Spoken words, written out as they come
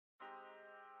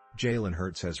Jalen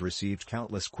Hurts has received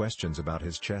countless questions about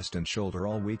his chest and shoulder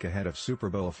all week ahead of Super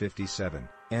Bowl LVII,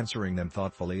 answering them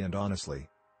thoughtfully and honestly.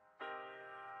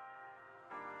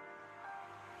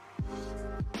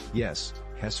 Yes,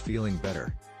 Hess feeling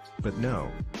better. But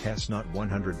no, Hess not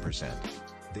 100%.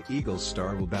 The Eagles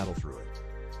star will battle through it.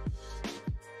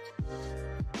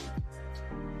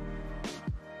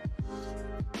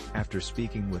 After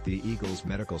speaking with the Eagles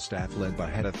medical staff led by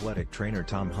head athletic trainer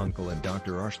Tom Hunkele and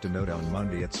Dr. Arsh Dhanota on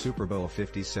Monday at Super Bowl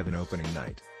LVII opening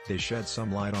night, they shed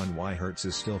some light on why Hurts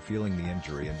is still feeling the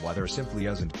injury and why there simply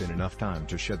hasn't been enough time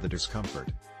to shed the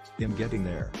discomfort. Him getting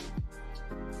there.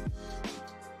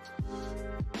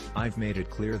 I've made it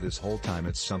clear this whole time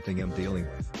it's something I'm dealing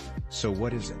with. So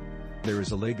what is it? There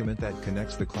is a ligament that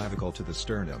connects the clavicle to the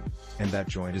sternum, and that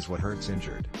joint is what Hurts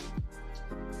injured.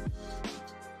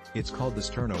 It's called the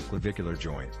sternoclavicular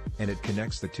joint, and it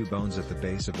connects the two bones at the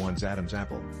base of one's Adam's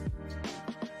apple.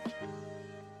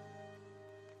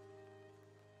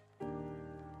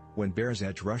 When Bears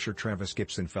edge rusher Trevis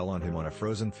Gipson fell on him on a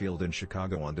frozen field in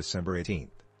Chicago on December 18,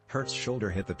 Hurts' shoulder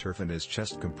hit the turf and his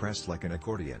chest compressed like an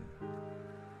accordion.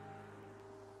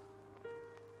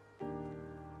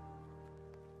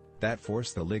 That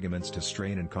forced the ligaments to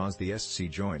strain and caused the SC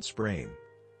joint sprain.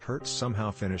 Hurts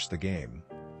somehow finished the game.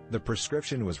 The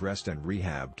prescription was rest and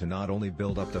rehab to not only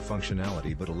build up the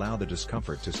functionality but allow the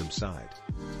discomfort to subside.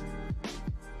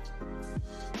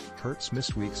 Hurts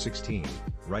missed Week 16,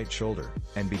 right shoulder,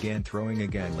 and began throwing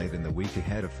again late in the week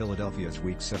ahead of Philadelphia's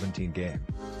Week 17 game.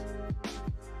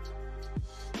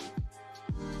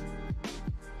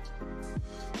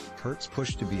 Hurts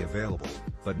pushed to be available,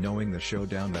 but knowing the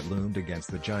showdown that loomed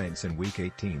against the Giants in Week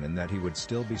 18 and that he would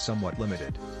still be somewhat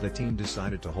limited, the team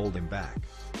decided to hold him back.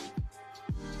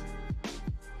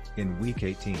 In Week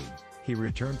 18, he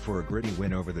returned for a gritty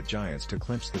win over the Giants to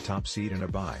clinch the top seed in a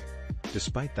bye.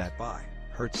 Despite that bye,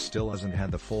 Hurts still hasn't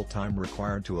had the full time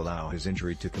required to allow his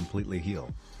injury to completely heal.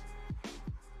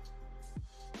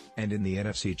 And in the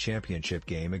NFC Championship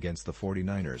game against the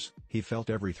 49ers, he felt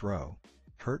every throw.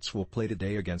 Hurts will play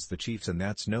today against the Chiefs and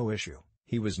that's no issue.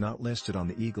 He was not listed on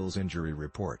the Eagles injury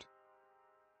report.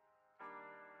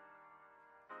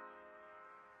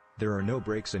 There are no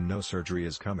breaks and no surgery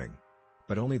is coming.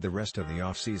 But only the rest of the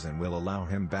offseason will allow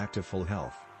him back to full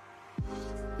health.